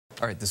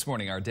All right, this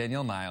morning, our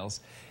Danielle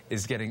Niles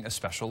is getting a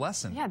special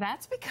lesson. Yeah,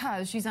 that's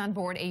because she's on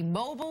board a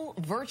mobile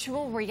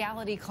virtual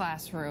reality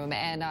classroom.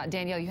 And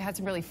Danielle, you had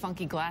some really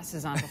funky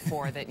glasses on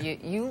before that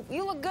you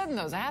look good in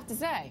those, I have to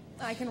say.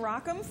 I can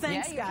rock them.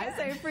 Thanks, guys.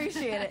 I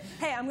appreciate it.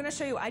 Hey, I'm going to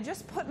show you. I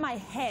just put my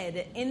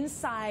head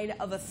inside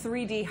of a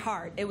 3D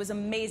heart. It was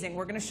amazing.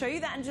 We're going to show you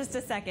that in just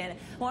a second.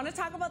 I want to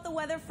talk about the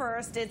weather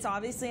first. It's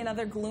obviously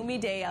another gloomy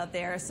day out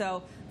there,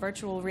 so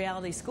virtual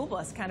reality school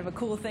bus, kind of a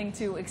cool thing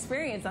to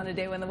experience on a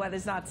day when the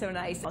weather's not so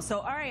nice. So,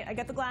 all right, I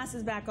got the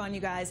glasses back on,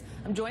 you guys.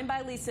 I'm joined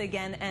by Lisa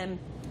again, and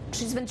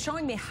she's been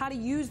showing me how to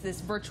use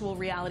this virtual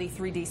reality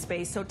 3D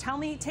space. So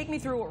take me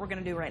through what we're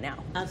going to do right now.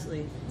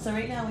 Absolutely. So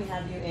right now we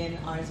have you in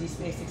our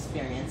zSpace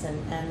experience,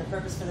 and the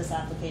purpose for this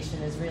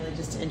application is really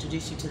just to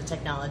introduce you to the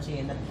technology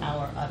and the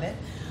power of it.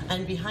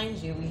 And behind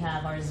you we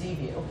have our Z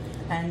view,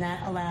 and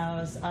that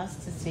allows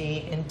us to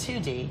see in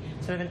 2D,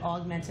 sort of an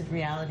augmented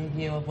reality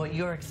view of what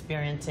you're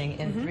experiencing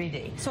in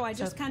 3D. So I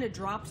just kind of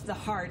dropped the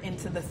heart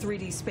into the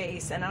 3D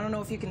space, and I don't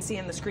know if you can see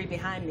on the screen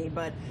behind me,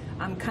 but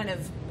I'm kind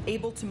of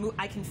able to move.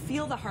 I can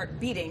feel the heart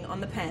beating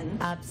on the pen.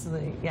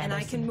 Absolutely, yeah. And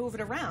I can move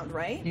it around,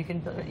 right? You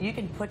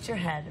can put your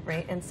head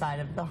right inside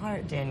of the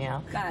heart,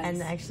 Danielle,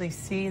 and actually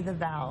see the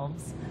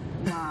valves.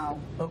 Wow.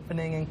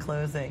 Opening and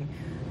closing.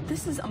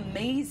 This is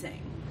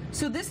amazing.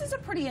 So this is a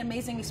pretty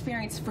amazing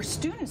experience for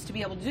students to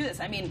be able to do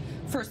this. I mean,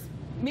 for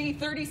me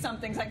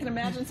 30-somethings, I can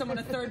imagine someone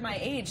a third my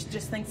age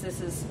just thinks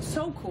this is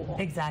so cool.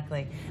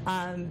 Exactly.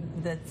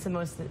 That's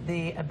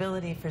the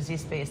ability for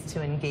zSpace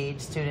to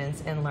engage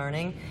students in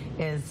learning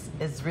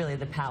is really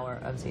the power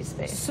of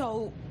zSpace.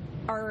 So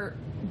are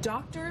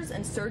doctors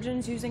and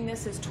surgeons using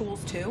this as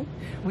tools too?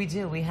 We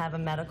do. We have a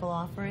medical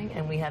offering,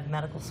 and we have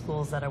medical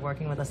schools that are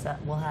working with us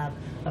that will have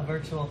a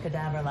virtual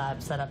cadaver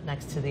lab set up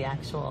next to the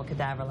actual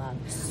cadaver lab.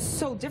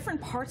 So different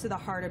parts of the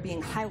heart are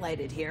being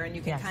highlighted here, and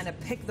you can kind of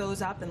pick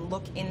those up and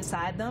look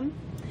inside them?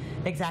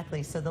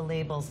 Exactly. So the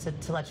labels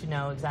to let you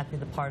know exactly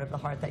the part of the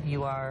heart that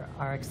you are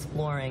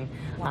exploring.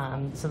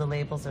 Wow. So the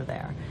labels are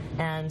there.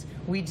 And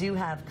we do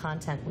have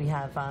content. We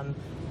have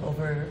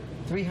over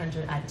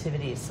 300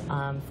 activities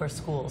for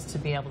schools to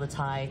be able to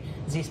tie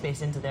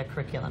zSpace into their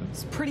curriculum.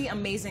 It's a pretty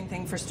amazing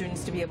thing for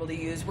students to be able to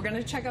use. We're going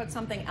to check out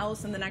something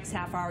else in the next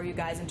half hour, you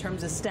guys, in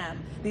terms of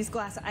STEM. These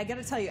glasses, I got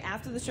to tell you,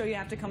 after the show you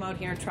have to come out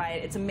here and try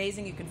it. It's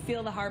amazing. You can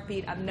feel the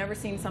heartbeat. I've never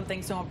seen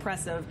something so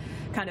impressive,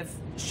 kind of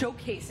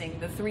showcasing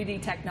the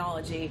 3D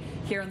technology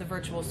here in the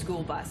virtual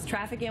school bus.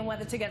 Traffic and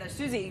weather together.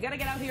 Susie, you got to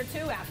get out here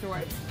too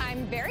afterwards.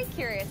 I'm very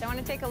curious. I want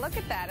to take a look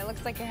at that. It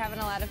looks like you're having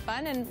a lot of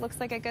fun and looks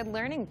like a good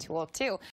learning tool too.